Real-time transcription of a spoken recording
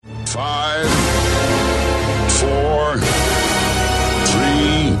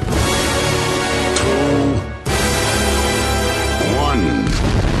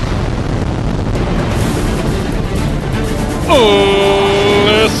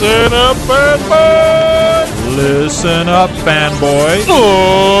fanboy! Listen up, fanboy.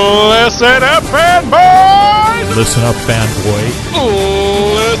 Listen up, fanboy! Listen up, fanboy.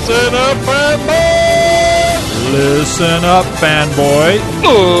 Listen up, fanboy! Listen up, fanboy.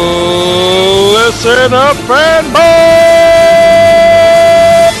 Listen up, fanboy!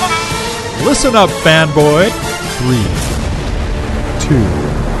 Listen up, fanboy. 3, 2,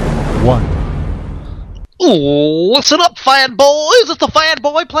 1. Listen up, fanboys! It's the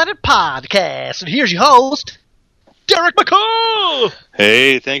Fanboy Planet Podcast, and here's your host, Derek McCall!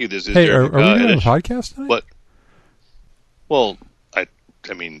 Hey, thank you. This is Hey, Derek are we doing a podcast tonight? What? Well, I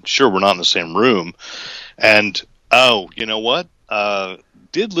mean, sure, we're not in the same room. And, oh, you know what?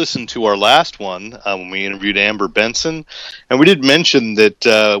 Did listen to our last one when we interviewed Amber Benson, and we did mention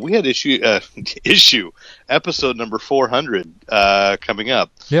that we had issue episode number 400 coming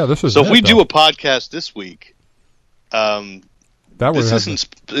up. Yeah, this is. So if we do a podcast this week, this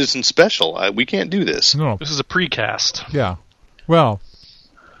isn't special. We can't do this. No, this is a precast. Yeah. Well,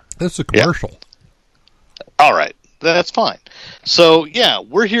 this is a commercial. Yeah. All right, that's fine. So yeah,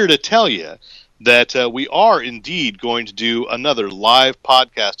 we're here to tell you that we are indeed going to do another live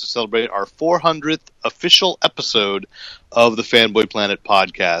podcast to celebrate our 400th official episode of the Fanboy Planet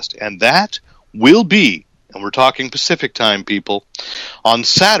podcast. And that will be, and we're talking Pacific time, people, on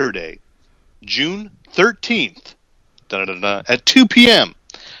Saturday, June 13th, at 2 p.m.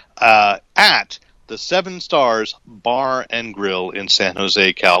 At the 7 Stars Bar and Grill in San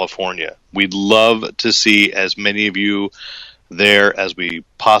Jose, California. We'd love to see as many of you there as we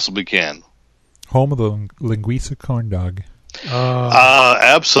possibly can. Home of the linguiça corn dog.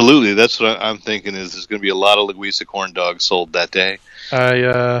 Absolutely. That's what I'm thinking is there's going to be a lot of linguiça corn dogs sold that day.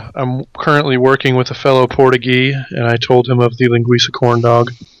 I'm currently working with a fellow Portuguese, and I told him of the linguiça corn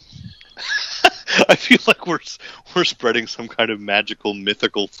dog. I feel like we're spreading some kind of magical,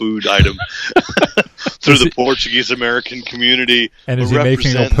 mythical food item through the Portuguese-American community. And is he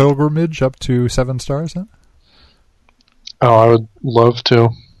making a pilgrimage up to 7 Stars then? Oh, I would love to.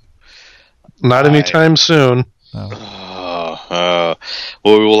 Not anytime soon. Well,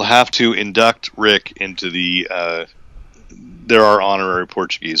 we will have to induct Rick into the... there are honorary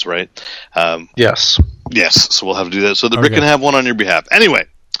Portuguese, right? Yes. Yes, so we'll have to do that. So that Rick can have one on your behalf. Anyway.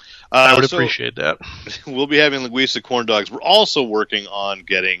 I would appreciate that. We'll be having linguiça corn dogs. We're also working on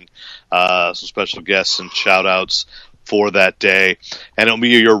getting some special guests and shout-outs for that day. And it'll be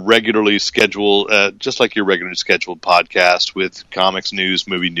your regularly scheduled, just like your regularly scheduled podcast with comics news,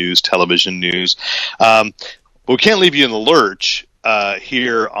 movie news, television news. But we can't leave you in the lurch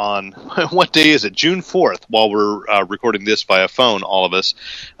here on, what day is it? June 4th, while we're recording this via phone, all of us.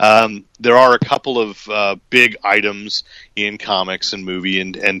 There are a couple of big items in comics and movie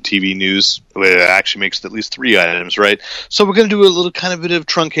and TV news. It actually makes at least 3 items, right? So we're going to do a little kind of bit of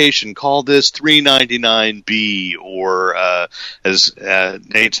truncation. Call this 399B, or as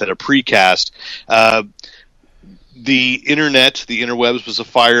Nate said, a precast. The internet, the interwebs, was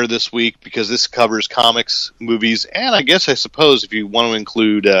afire this week because this covers comics, movies, and I suppose if you want to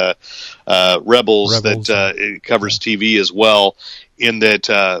include Rebels, that it covers TV as well, in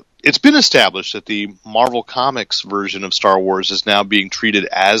that it's been established that the Marvel Comics version of Star Wars is now being treated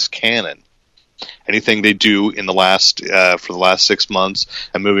as canon. Anything they do in the for the last 6 months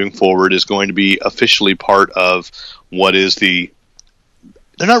and moving forward is going to be officially part of what is the...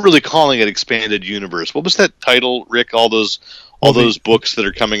 They're not really calling it expanded universe. What was that title, Rick? All those books that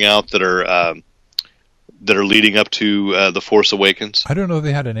are coming out that are leading up to The Force Awakens. I don't know if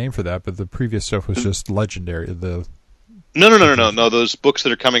they had a name for that, but the previous stuff was just legendary. No. Those books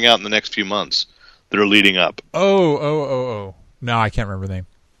that are coming out in the next few months that are leading up. Oh. No, I can't remember the name.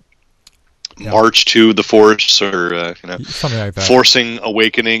 March to the Force, or something like that. Forcing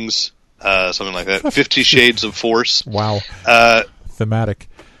Awakenings, something like that. 50 Shades of Force. Wow. Thematic.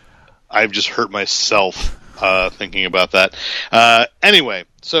 I've just hurt myself thinking about that. Anyway,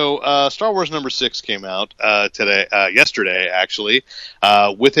 so Star Wars number 6 came out yesterday, actually,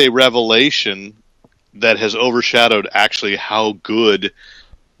 with a revelation that has overshadowed actually how good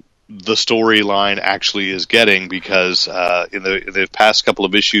the storyline actually is getting, because in the past couple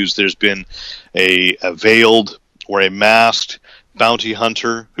of issues, there's been a veiled or a masked bounty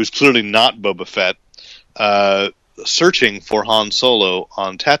hunter who's clearly not Boba Fett, searching for Han Solo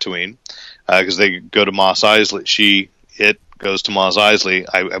on Tatooine, because they go to Mos Eisley. It goes to Mos Eisley.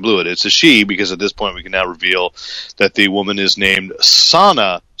 I blew it. It's a she, because at this point we can now reveal that the woman is named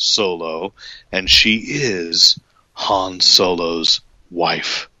Sana Solo, and she is Han Solo's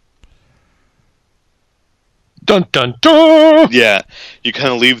wife. Dun dun dun! Yeah, you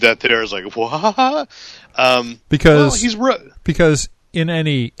kind of leave that there as like, what? Because in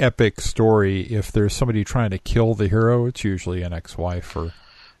any epic story, if there's somebody trying to kill the hero, it's usually an ex-wife or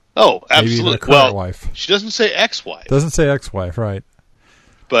Oh, maybe even a absolutely. current Well, wife. she doesn't say ex-wife. Doesn't say ex-wife, right?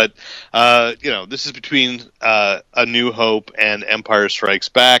 But, this is between A New Hope and Empire Strikes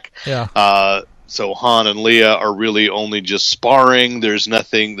Back. Yeah. So Han and Leia are really only just sparring. There's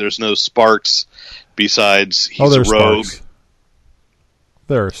no sparks besides he's a rogue. Sparks.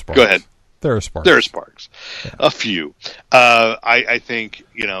 There are sparks. Go ahead. There are sparks. There are sparks. Yeah. A few. I think,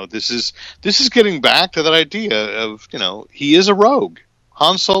 this is getting back to that idea of, he is a rogue.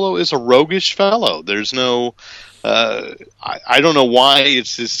 Han Solo is a roguish fellow. There's no... I don't know why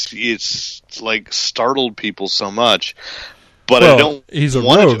it's like startled people so much, but I don't he's a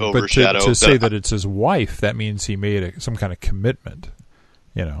want rogue, it to overshadow. But to say that it's his wife, that means he made some kind of commitment,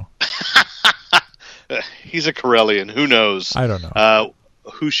 He's a Corellian. Who knows? I don't know.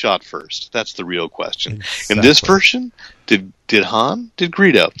 Who shot first? That's the real question. Exactly. In this version, did Han? Did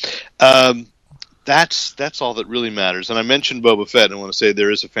Greedo? That's all that really matters. And I mentioned Boba Fett, and I want to say there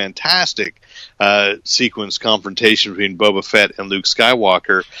is a fantastic sequence confrontation between Boba Fett and Luke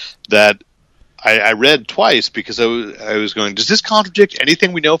Skywalker that I read twice because I was going, does this contradict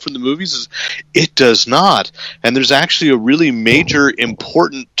anything we know from the movies? It does not. And there's actually a really major,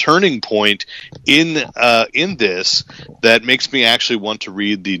 important turning point in this that makes me actually want to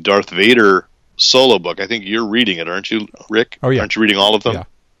read the Darth Vader solo book. I think you're reading it, aren't you, Rick? Oh, yeah. Aren't you reading all of them? Yeah.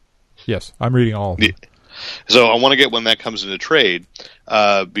 Yes, I'm reading all of them. So I want to get when that comes into trade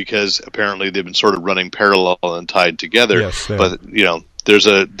because apparently they've been sort of running parallel and tied together. Yes, but there's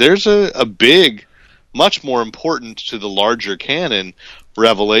a big, much more important to the larger canon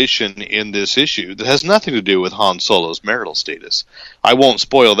revelation in this issue that has nothing to do with Han Solo's marital status. I won't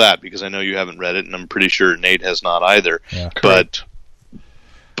spoil that because I know you haven't read it, and I'm pretty sure Nate has not either. Yeah.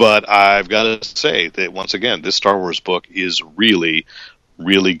 But I've got to say that once again, this Star Wars book is really,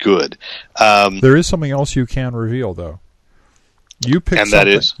 really good. There is something else you can reveal, though. You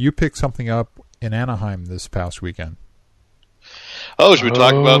picked something up in Anaheim this past weekend. Oh, should we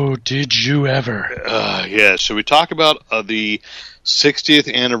talk about... Oh, did you ever? Yeah, should we talk about the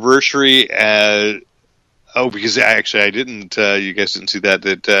 60th anniversary? Because actually I didn't... you guys didn't see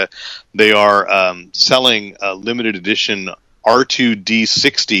that they are selling limited edition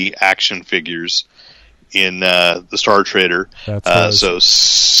R2-D60 action figures in the Star Trader. So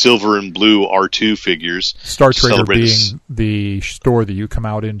silver and blue R2 figures. Star Trader being the store that you come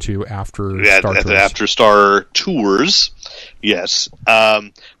out into after Star Tours. After Star Tours, yes.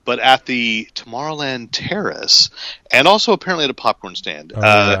 But at the Tomorrowland Terrace, and also apparently at a popcorn stand,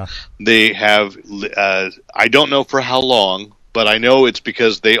 they have, I don't know for how long, but I know it's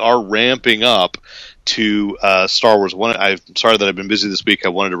because they are ramping up to Star Wars. I'm sorry that I've been busy this week. I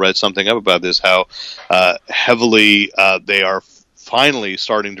wanted to write something up about this, how heavily they are finally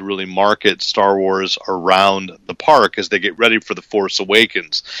starting to really market Star Wars around the park as they get ready for The Force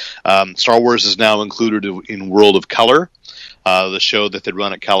Awakens. Star Wars is now included in World of Color, the show that they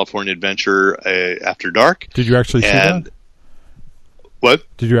run at California Adventure after dark. Did you actually see that? What?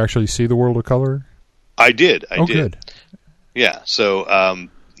 Did you actually see the World of Color? I did. I did. Good. Yeah, so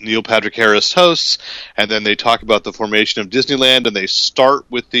Neil Patrick Harris hosts, and then they talk about the formation of Disneyland, and they start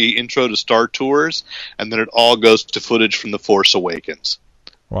with the intro to Star Tours, and then it all goes to footage from The Force Awakens.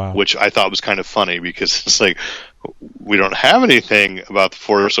 Wow. Which I thought was kind of funny, because it's like, we don't have anything about The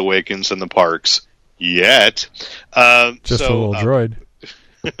Force Awakens in the parks yet. Just a little droid.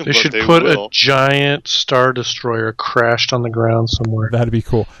 They should put a giant Star Destroyer crashed on the ground somewhere. That'd be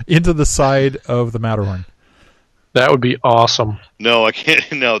cool. Into the side of the Matterhorn. That would be awesome. No, I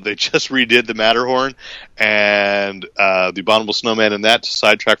can't. No, they just redid the Matterhorn, and the Abominable Snowman in that, to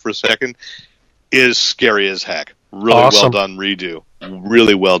sidetrack for a second, is scary as heck. Really awesome. Well done redo.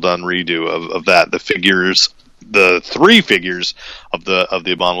 Really well done redo of that. The figures, the 3 figures of the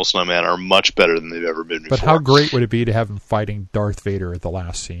Abominable Snowman are much better than they've ever been before. But how great would it be to have him fighting Darth Vader at the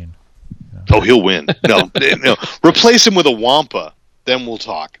last scene? Oh, he'll win. No, replace him with a Wampa. Then we'll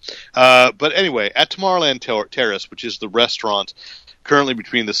talk. But anyway, at Tomorrowland Terrace, which is the restaurant currently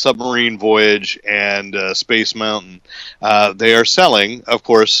between the Submarine Voyage and Space Mountain, they are selling, of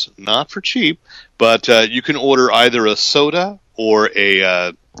course, not for cheap, but you can order either a soda or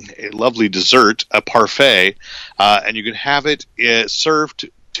a lovely dessert, a parfait, and you can have it served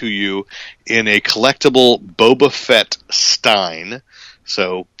to you in a collectible Boba Fett stein.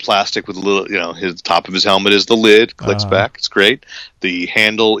 So plastic with a little, his top of his helmet is the lid, clicks back. It's great. The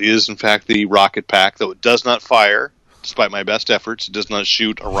handle is, in fact, the rocket pack, though it does not fire. Despite my best efforts, it does not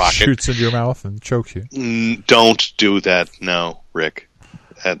shoot a rocket. Shoots into your mouth and chokes you. Don't do that. No, Rick.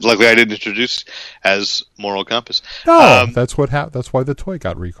 luckily, I didn't introduce as Moral Compass. No, that's what that's why the toy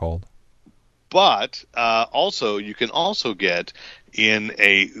got recalled. But also, you can also get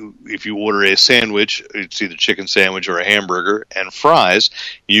if you order a sandwich, it's either chicken sandwich or a hamburger and fries,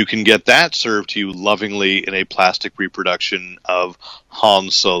 you can get that served to you lovingly in a plastic reproduction of Han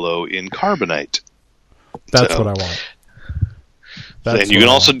Solo in carbonite. That's what I want. And you can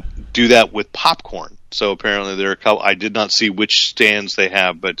also do that with popcorn. So apparently there are a couple. I did not see which stands they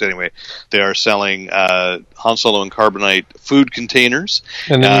have, but anyway, they are selling Han Solo and carbonite food containers.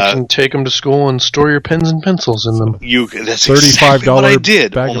 And then you can take them to school and store your pens and pencils in them. That's exactly what I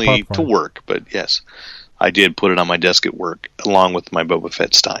did, only to work. But yes, I did put it on my desk at work along with my Boba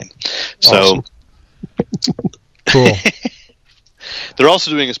Fett Stein. So cool. They're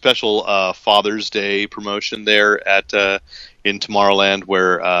also doing a special Father's Day promotion there in Tomorrowland,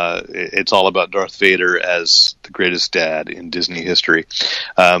 where it's all about Darth Vader as the greatest dad in Disney history.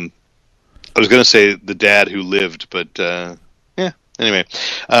 I was going to say the dad who lived, but anyway.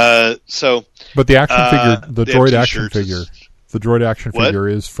 But the action figure, the droid action figure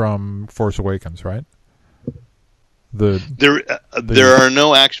is from Force Awakens, right? There are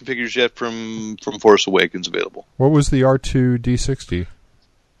no action figures yet from Force Awakens available. What was the R2-D60?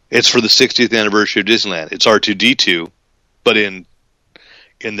 It's for the 60th anniversary of Disneyland. It's R2-D2, but in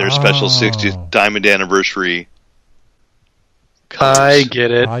their special 60th Diamond Anniversary colors. I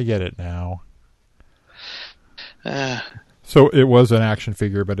get it. I get it now. So it was an action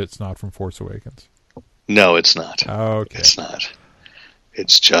figure, but it's not from Force Awakens. No, it's not. Okay. It's not.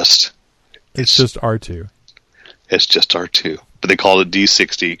 It's just R2. It's just R2. But they call it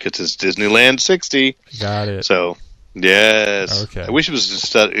D60 because it's Disneyland 60. Got it. So, yes. Okay. I wish it was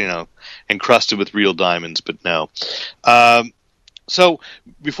just, encrusted with real diamonds, but no. So,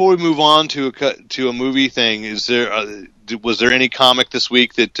 before we move on to a movie thing, was there any comic this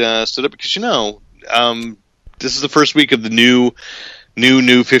week that stood up? Because, this is the first week of the new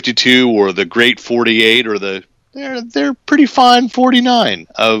 52 or the Great 48 or they're pretty fine 49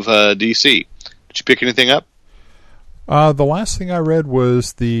 of DC. Did you pick anything up? The last thing I read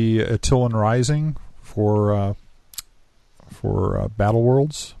was the Attilan Rising for Battle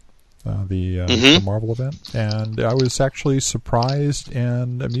Worlds, the Marvel event, and I was actually surprised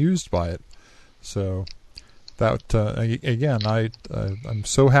and amused by it. So that again, I'm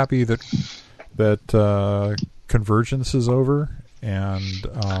so happy that Convergence is over, and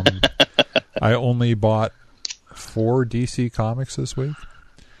I only bought 4 DC comics this week.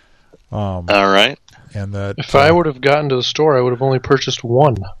 All right. And that if I would have gotten to the store, I would have only purchased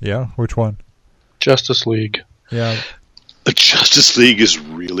one. Yeah, which one? Justice League. Yeah, the Justice League is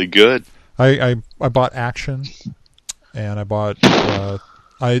really good. I bought Action, and I bought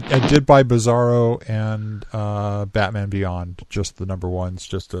I did buy Bizarro and Batman Beyond, just the number ones,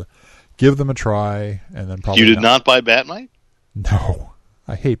 just to give them a try, and then probably. You did not buy Batmite? No,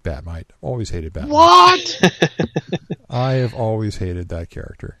 I hate Batmite. Always hated Batmite. What? I have always hated that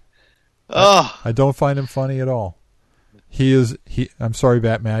character. I don't find him funny at all. I'm sorry,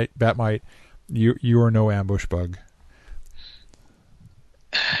 Batmite. You are no ambush bug.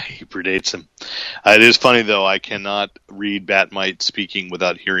 He predates him. It is funny though. I cannot read Batmite speaking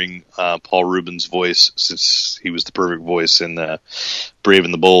without hearing Paul Rubin's voice, since he was the perfect voice in Brave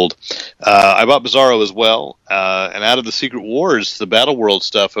and the Bold. I bought Bizarro as well, and out of the Secret Wars, the Battle World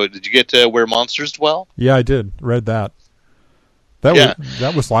stuff. Did you get to Where Monsters Dwell? Yeah, I did. Read that.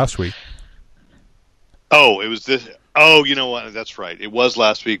 That was last week. Oh, it was this. Oh, you know what? That's right. It was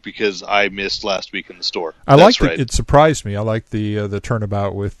last week because I missed last week in the store. I liked it. It surprised me. I liked the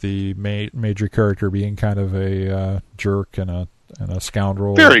turnabout with the major character being kind of a jerk and a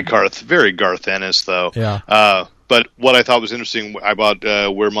scoundrel. Very Garth Ennis, though. Yeah. But what I thought was interesting, I bought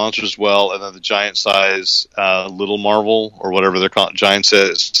Where Monsters Dwell, and then the giant size Little Marvel, or whatever they're called, giant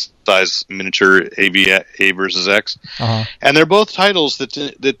size miniature A versus X, and they're both titles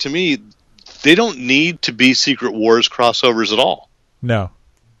that to me. They don't need to be Secret Wars crossovers at all. No.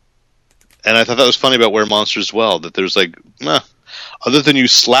 And I thought that was funny about Where Monsters Dwell, that there's other than you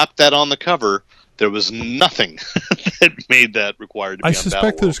slapped that on the cover, there was nothing that made that required to be on Battle World. I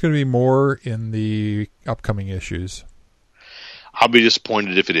suspect there's going to be more in the upcoming issues. I'll be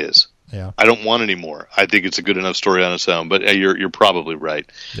disappointed if it is. Yeah. I don't want any more. I think it's a good enough story on its own, but you're probably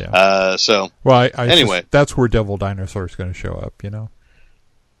right. Yeah. Anyway. That's where Devil Dinosaur is going to show up,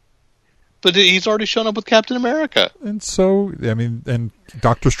 But he's already shown up with Captain America. And so, and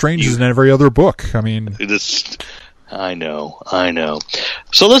Doctor Strange is in every other book. I know.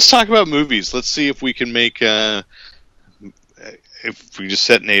 So let's talk about movies. Let's see if we can make, if we just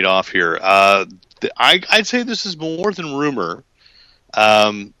set Nate off here. I'd say this is more than rumor.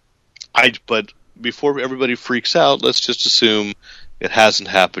 But before everybody freaks out, let's just assume it hasn't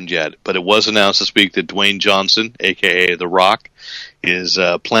happened yet. But it was announced this week that Dwayne Johnson, a.k.a. The Rock, is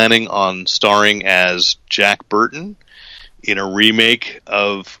planning on starring as Jack Burton in a remake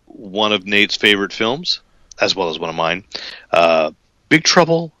of one of Nate's favorite films, as well as one of mine, Big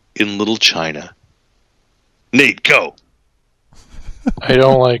Trouble in Little China. Nate, go! I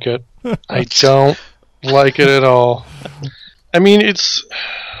don't like it. I don't like it at all. I mean, it's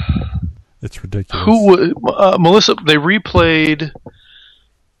ridiculous. Melissa? They replayed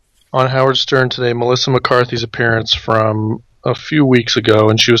on Howard Stern today Melissa McCarthy's appearance from a few weeks ago,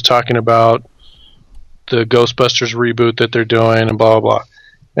 and she was talking about the Ghostbusters reboot that they're doing and blah, blah, blah.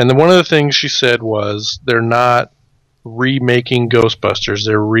 And then one of the things she said was they're not remaking Ghostbusters,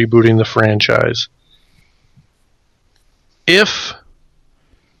 they're rebooting the franchise. If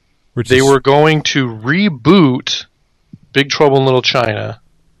they were going to reboot Big Trouble in Little China,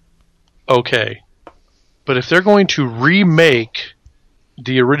 okay. But if they're going to remake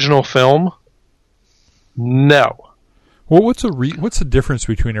the original film, no. Well, what's the difference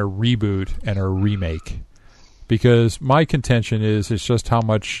between a reboot and a remake? Because my contention is it's just how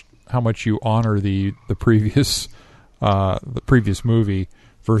much you honor the previous movie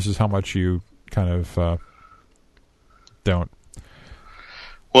versus how much you kind of don't.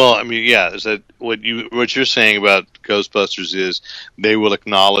 Well, I mean, yeah, is that what you're saying about Ghostbusters is they will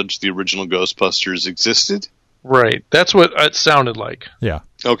acknowledge the original Ghostbusters existed? Right. That's what it sounded like. Yeah.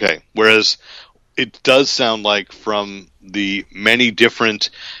 Okay. Whereas it does sound like from the many different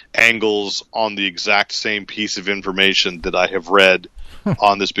angles on the exact same piece of information that I have read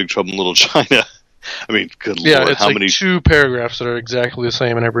on this Big Trouble in Little China. I mean, good Lord, it's how like many 2 paragraphs that are exactly the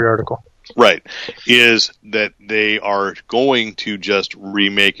same in every article. Right. Is that they are going to just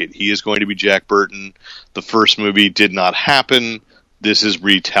remake it. He is going to be Jack Burton. The first movie did not happen. This is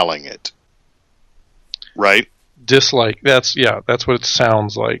retelling it. Right? Dislike. That's what it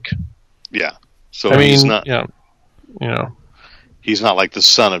sounds like. Yeah. So I mean, he's not he's not like the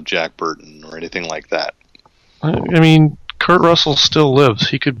son of Jack Burton or anything like that. I mean, Kurt Russell still lives.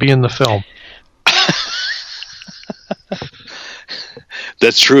 He could be in the film.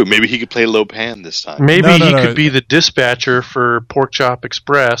 That's true. Maybe he could play Lopan this time. Maybe he could be the dispatcher for Pork Chop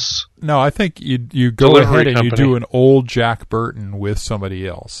Express. No, I think you go ahead and you do an old Jack Burton with somebody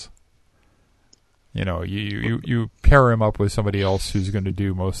else. You know, you pair him up with somebody else who's going to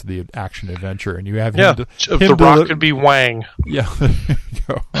do most of the action adventure, and you have him. The Rock could be Wang. Yeah, there you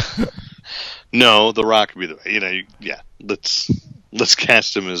go. No, The Rock could be Let's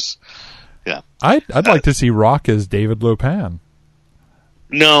cast him as. Yeah, I'd like to see Rock as David Lopan.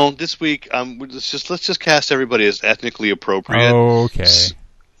 No, this week let's just cast everybody as ethnically appropriate. Okay.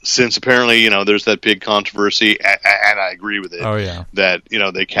 Since apparently there's that big controversy, and I agree with it. Oh yeah. That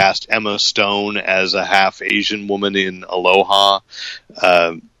they cast Emma Stone as a half Asian woman in Aloha.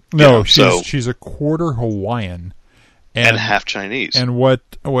 She's a quarter Hawaiian and half Chinese. And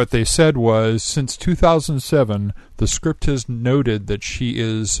what they said was since 2007, the script has noted that she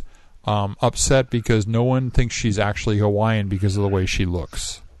is upset because no one thinks she's actually Hawaiian because of the way she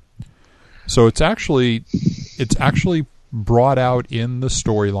looks. So it's actually brought out in the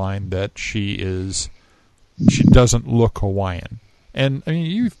storyline that she doesn't look Hawaiian. And I mean,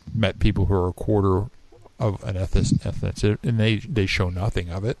 you've met people who are a quarter of an ethnicity, and they show nothing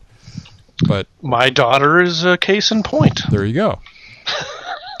of it. But my daughter is a case in point. There you go.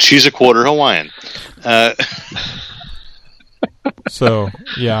 She's a quarter Hawaiian. So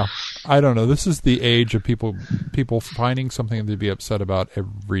yeah, I don't know. This is the age of people finding something to be upset about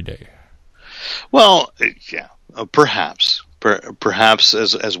every day. Well, yeah, perhaps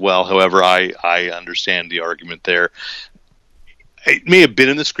as well. However, I understand the argument there. It may have been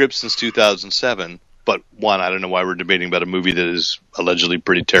in the script since 2007, but one, I don't know why we're debating about a movie that is allegedly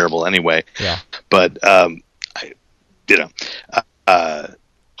pretty terrible anyway. Yeah. But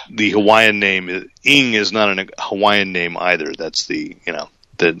the Hawaiian name Ing is not a Hawaiian name either. That's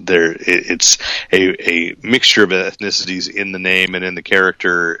it's a mixture of ethnicities in the name and in the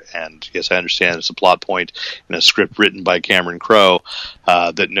character. And yes, I understand it's a plot point in a script written by Cameron Crowe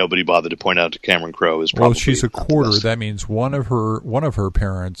that nobody bothered to point out to Cameron Crowe is probably. Well, she's a quarter. That means one of her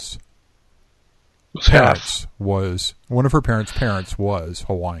parents' was parents'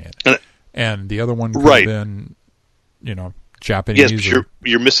 Hawaiian, and the other one could have been, Japanese. Yes, but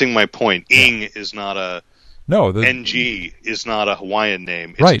you're missing my point. Ing is not a. No, NG is not a Hawaiian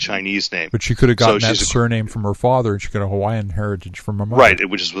name. It's a Chinese name. But she could have gotten that surname from her father, and she got a Hawaiian heritage from her mother. Right,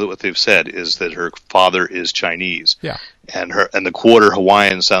 which is what they've said, is that her father is Chinese. Yeah. And the quarter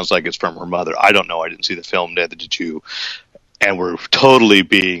Hawaiian sounds like it's from her mother. I don't know. I didn't see the film. Neither did you. and we're totally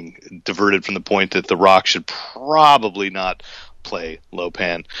being diverted from the point that The Rock should probably not play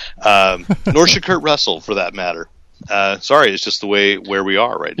Lopan, nor should Kurt Russell, for that matter. Sorry, it's just the way where we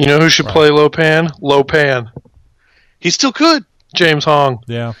are right now. You know who should play Lopan? Lopan. He still could. James Hong.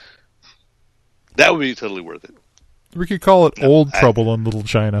 Yeah. That would be totally worth it. We could call it Old Trouble in Little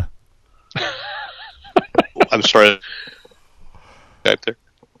China. I'm sorry. Back there.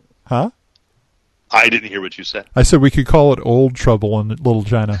 Huh? I didn't hear what you said. I said we could call it Old Trouble in Little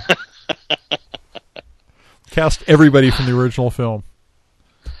China. Cast everybody from the original film.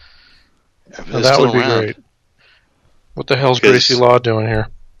 Now, that would be great. What the hell's Gracie Law doing here?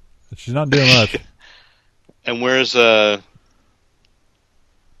 She's not doing much. And where's his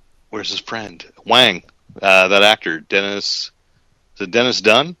friend? Wang, that actor, Dennis. Is it Dennis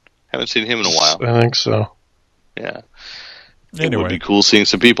Dunn? Haven't seen him in a while. I think so. Yeah. Anyway. It would be cool seeing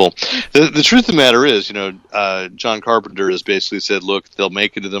some people. The truth of the matter is, John Carpenter has basically said, look, they'll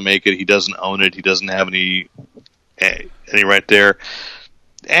make it. He doesn't own it. He doesn't have any right there.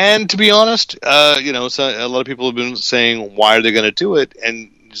 And to be honest, so a lot of people have been saying, why are they going to do it?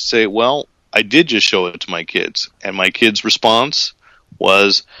 And you say, well, I did just show it to my kids. And my kids' response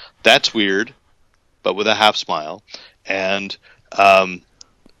was, that's weird, but with a half smile. And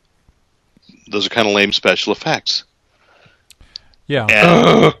those are kind of lame special effects. Yeah.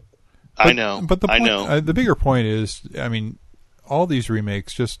 And, I know. But I know. The bigger point is, I mean, all these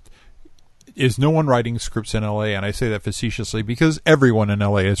remakes is no one writing scripts in LA, and I say that facetiously because everyone in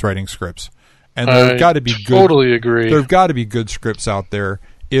LA is writing scripts. And there've got to be good. Totally agree. There've got to be good scripts out there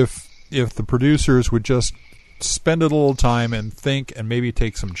if the producers would just spend a little time and think and maybe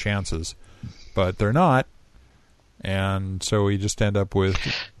take some chances. But they're not. And so we just end up with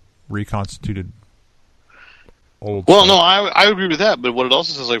reconstituted old Well, stuff. no, I agree with that. But what it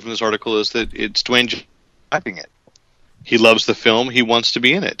also says like from this article is that it's Dwayne Johnson typing it. He loves the film. He wants to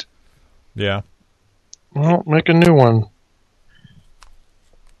be in it. Yeah. Well, make a new one.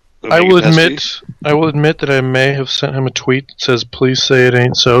 I will admit that I may have sent him a tweet that says, please say it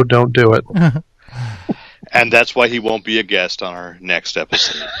ain't so, don't do it. And that's why he won't be a guest on our next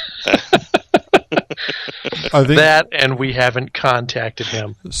episode. I think that, and we haven't contacted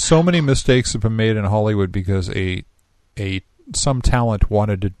him. so many mistakes have been made in Hollywood because some talent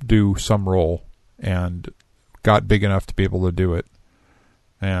wanted to do some role and got big enough to be able to do it.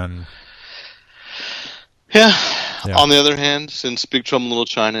 And yeah. On the other hand, since Big Trouble in Little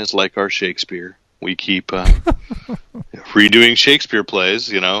China is like our Shakespeare, we keep redoing Shakespeare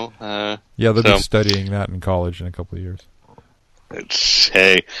plays, yeah, they'll be studying that in college in a couple of years.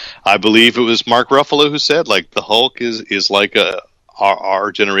 Hey, I believe it was Mark Ruffalo who said, like, the Hulk is like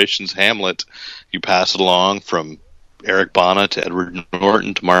our generation's Hamlet. You pass it along from Eric Bana to Edward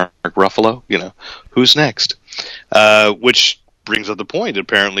Norton to Mark Ruffalo. Who's next? Which brings up the point.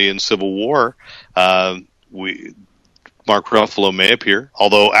 Apparently, in Civil War, Mark Ruffalo may appear,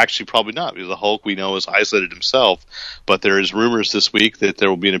 although actually probably not, because the Hulk we know is isolated himself. But there is rumors this week that there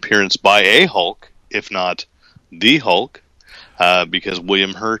will be an appearance by a Hulk, if not the Hulk. Because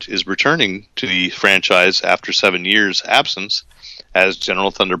William Hurt is returning to the franchise after 7 years' absence as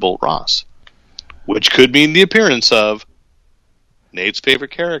General Thunderbolt Ross, which could mean the appearance of Nate's favorite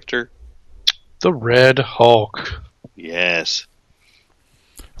character, the Red Hulk. Yes.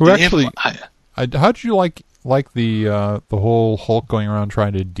 Who actually? How did you like the whole Hulk going around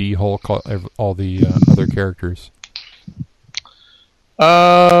trying to de-Hulk all the other characters?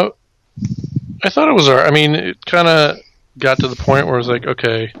 I thought it was alright. I mean, it kind of got to the point where it was like,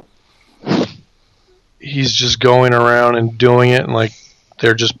 okay, he's just going around and doing it, and like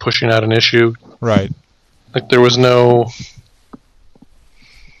they're just pushing out an issue. Right. Like there was no.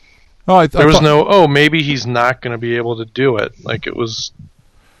 Oh, maybe he's not going to be able to do it. Like it was,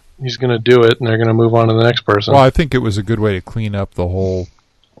 he's going to do it, and they're going to move on to the next person. Well, I think it was a good way to clean up the whole.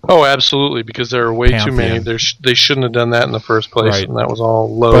 Oh, absolutely, because there are way Pantheon. too many. They shouldn't have done that in the first place, Right. and that was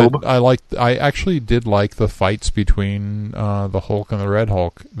all lobe. But I actually did like the fights between the Hulk and the Red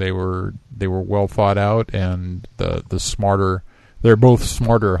Hulk. They were well thought out, and the smarter. They're both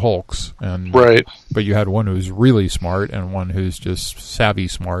smarter Hulks, and right. But you had one who's really smart and one who's just savvy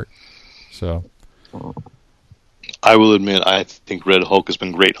smart. So, I will admit, I think Red Hulk has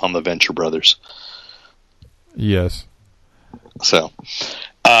been great on the Venture Brothers. yes. So,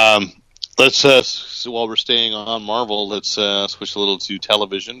 let's while we're staying on Marvel, let's switch a little to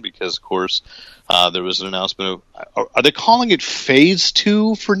television because, of course, there was an announcement of. Are they calling it Phase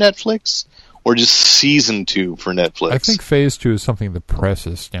 2 for Netflix, or just season 2 for Netflix? I think Phase 2 is something the press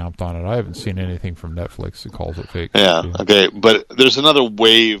has stamped on it. I haven't seen anything from Netflix that calls it Phase 2. Yeah, okay, but there's another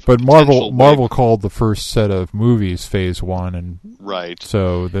wave. But Marvel called the first set of movies Phase 1, and right.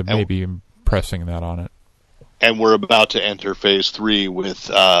 So they may be pressing that on it. And we're about to enter Phase 3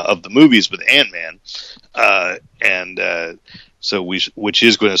 with of the movies with Ant-Man, which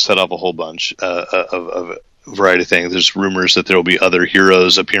is going to set off a whole bunch of variety of things. There's rumors that there will be other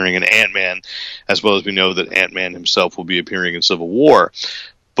heroes appearing in Ant-Man, as well as we know that Ant-Man himself will be appearing in Civil War.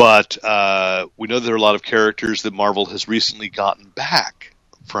 But we know there are a lot of characters that Marvel has recently gotten back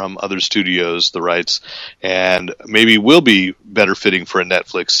from other studios, the rights, and maybe will be better fitting for a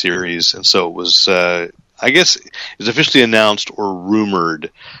Netflix series. And so it was, I guess, it's officially announced or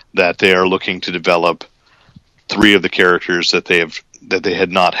rumored that they are looking to develop 3 of the characters that they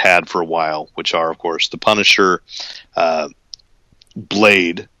had not had for a while, which are, of course, the Punisher,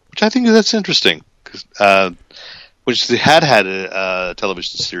 Blade, which I think that's interesting, which they had a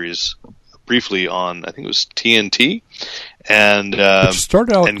television series briefly on, I think it was TNT, and which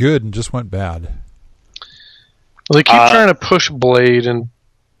started out good and just went bad. Well, they keep trying to push Blade, and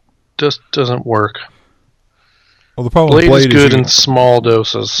just doesn't work. Well, the problem Blade with Blade is good in small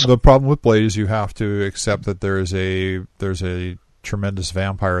doses. The problem with Blade is you have to accept that there's a tremendous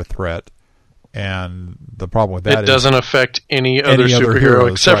vampire threat, and the problem with that it doesn't affect any other superhero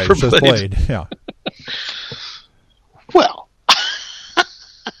heroes, except for just Blade. Yeah. Well,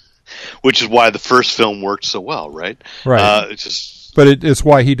 which is why the first film worked so well, right? Right. But it's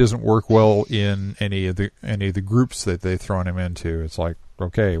why he doesn't work well in any of the groups that they've thrown him into. It's like,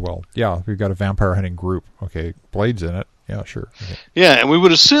 okay, well, yeah, we've got a vampire hunting group. Okay, Blade's in it. Yeah, sure. Okay. Yeah, and we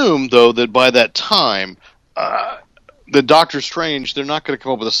would assume, though, that by that time, the Doctor Strange, they're not going to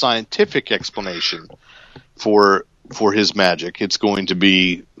come up with a scientific explanation for his magic. It's going to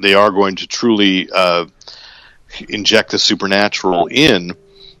be, they are going to truly inject the supernatural in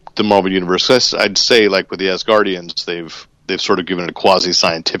the Marvel Universe. I'd say, like with the Asgardians, they've sort of given it a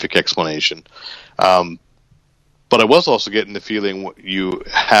quasi-scientific explanation. But I was also getting the feeling you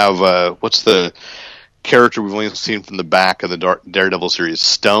have, what's the character we've only seen from the back of the Daredevil series,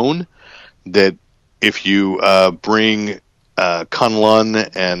 Stone, that if you bring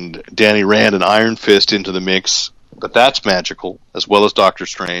Kunlun and Danny Rand and Iron Fist into the mix, that's magical, as well as Doctor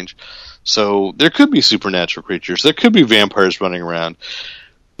Strange. So there could be supernatural creatures. There could be vampires running around,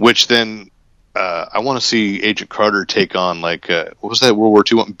 which then I want to see Agent Carter take on, like, what was that World War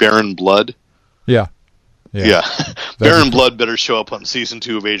II one? Baron Blood? Yeah. Baron Blood better show up on season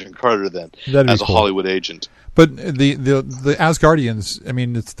 2 of Agent Carter then, as a Hollywood agent. But the Asgardians, I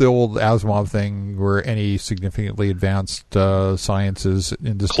mean, it's the old Asimov thing where any significantly advanced science is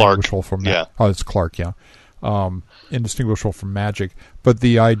indistinguishable from that. Oh, it's Clark, yeah. Indistinguishable from magic. But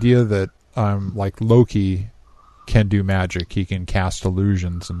the idea that, like Loki can do magic, he can cast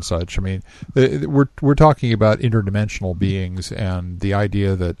illusions and such. I mean, we're talking about interdimensional beings, and the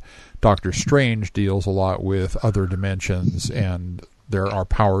idea that Doctor Strange deals a lot with other dimensions, and there are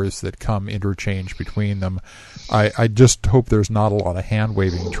powers that come interchange between them. I just hope there's not a lot of hand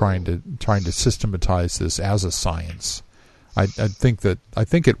waving trying to systematize this as a science. I think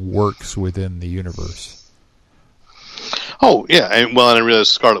it works within the universe. Oh yeah, and I realize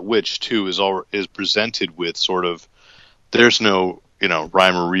Scarlet Witch too is presented with sort of, there's no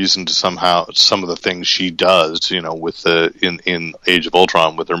rhyme or reason to some of the things she does, with in Age of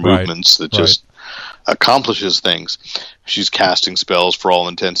Ultron with her movements that just accomplishes things. She's casting spells for all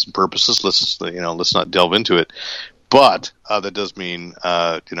intents and purposes. Let's not delve into it. But that does mean,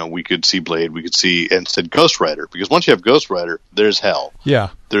 we could see Blade, we could see instead Ghost Rider, because once you have Ghost Rider, there's hell. Yeah.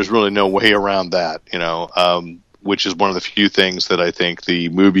 There's really no way around that, which is one of the few things that I think the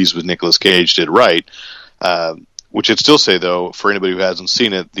movies with Nicolas Cage did right. Which I'd still say, though, for anybody who hasn't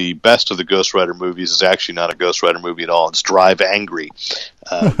seen it, the best of the Ghost Rider movies is actually not a Ghost Rider movie at all. It's Drive Angry.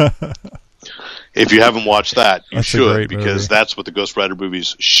 If you haven't watched that, you should, because that's what the Ghost Rider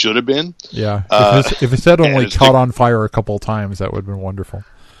movies should have been. Yeah. If it said only caught on fire a couple of times, that would have been wonderful.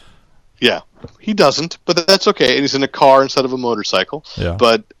 Yeah. He doesn't, but that's okay. And he's in a car instead of a motorcycle. Yeah.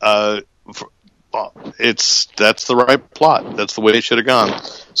 But that's the right plot. That's the way it should have gone.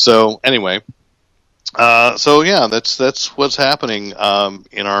 So, anyway... that's what's happening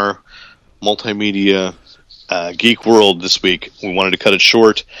in our multimedia geek world this week. We wanted to cut it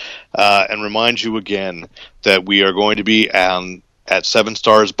short and remind you again that we are going to be at 7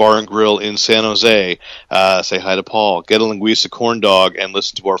 Stars Bar and Grill in San Jose. Say hi to Paul, get a linguiça corn dog, and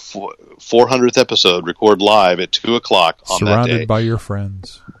listen to our 400th episode, record live at 2 o'clock on that day. Surrounded by your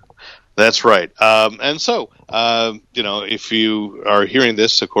friends. That's right. And so, if you are hearing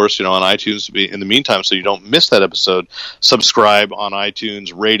this, of course, on iTunes in the meantime, so you don't miss that episode, subscribe on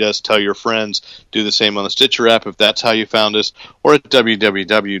iTunes, rate us, tell your friends, do the same on the Stitcher app if that's how you found us, or at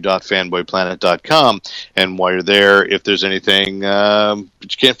www.fanboyplanet.com. And while you're there, if there's anything that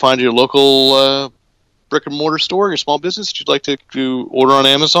you can't find at your local brick and mortar store, your small business that you'd like to order on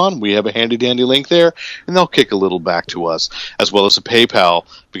Amazon, we have a handy dandy link there, and they'll kick a little back to us, as well as a PayPal,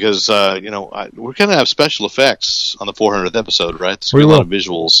 because we're going to have special effects on the 400th episode, right? There's going to be a lot of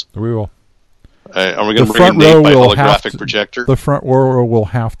visuals. We will. Are we going to bring in Nate by holographic projector? The front row will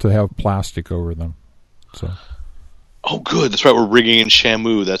have to have plastic over them. So. Oh, good. That's right. We're bringing in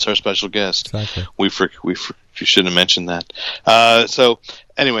Shamu. That's our special guest. Exactly. You shouldn't have mentioned that. So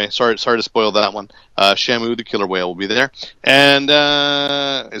anyway, sorry to spoil that one. Shamu, the killer whale, will be there, and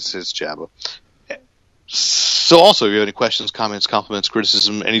it's Jabba. So also, if you have any questions, comments, compliments,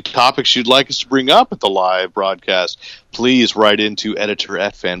 criticism, any topics you'd like us to bring up at the live broadcast, please write into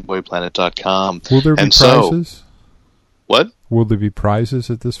editor@fanboyplanet.com. Will there be prizes? What? Will there be prizes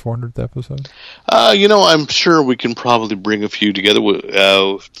at this 400th episode? I'm sure we can probably bring a few together.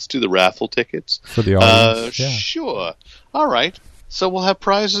 Let's do the raffle tickets. For the audience? Yeah. Sure. All right. So we'll have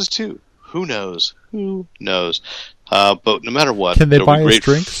prizes, too. Who knows? But no matter what. Can they buy us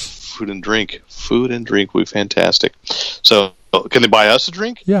drinks? Food and drink will be fantastic. So, can they buy us a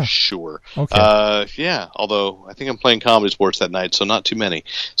drink? Yeah. Sure. Okay. Yeah, although I think I'm playing Comedy Sports that night, so not too many.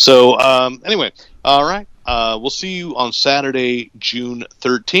 So, anyway, all right. We'll see you on Saturday, June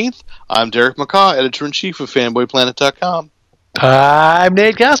 13th. I'm Derek McCaw, Editor-in-Chief of FanboyPlanet.com. I'm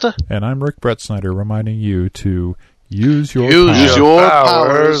Nate Costa. And I'm Rick Brett Snyder, reminding you to use your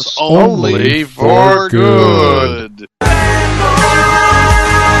powers only for good. I'll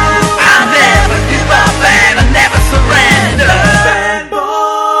never give up and I'll never surrender.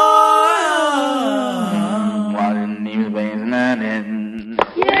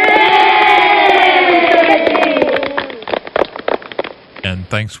 And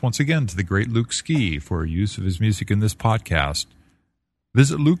thanks once again to the great Luke Ski for use of his music in this podcast.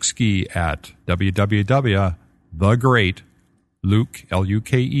 Visit Luke Ski at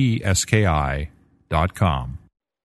www.thegreatlukeski.com.